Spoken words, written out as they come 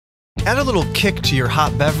Add a little kick to your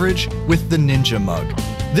hot beverage with the Ninja Mug.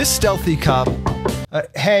 This stealthy cup...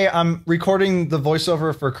 hey, I'm recording the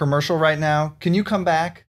voiceover for a commercial right now. Can you come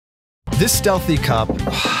back? This stealthy cup...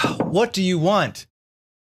 What do you want?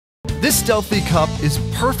 This stealthy cup is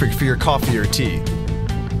perfect for your coffee or tea.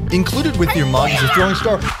 Included with your mug is a throwing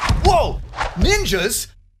star... Whoa! Ninjas?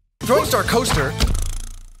 Throwing star coaster?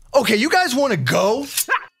 Okay, you guys want to go?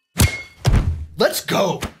 Let's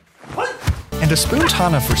go! What? And a spoon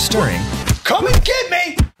tana for stirring. Come and get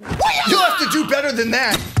me! You'll have to do better than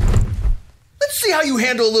that. Let's see how you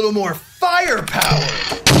handle a little more firepower.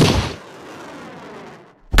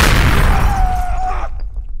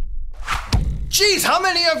 Jeez, how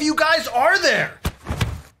many of you guys are there?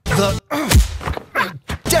 The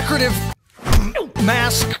decorative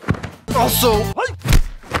mask also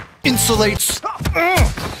insulates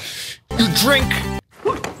your drink,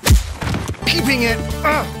 keeping it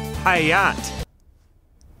Hayat.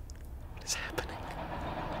 What is happening?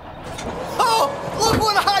 Oh, look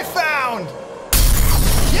what I found!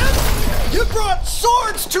 Yes, you brought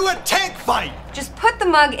swords to a tank fight! Just put the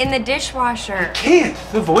mug in the dishwasher. Can't.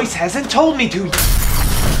 The voice hasn't told me to.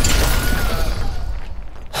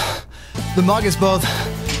 The mug is both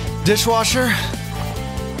dishwasher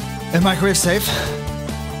and microwave safe.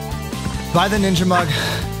 Buy the Ninja Mug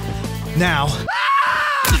now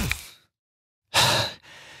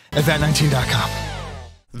at vat19.com.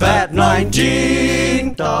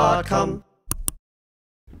 vat19.com.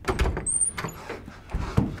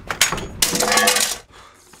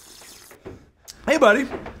 Hey, buddy.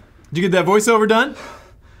 Did you get that voiceover done?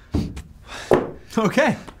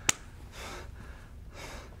 Okay.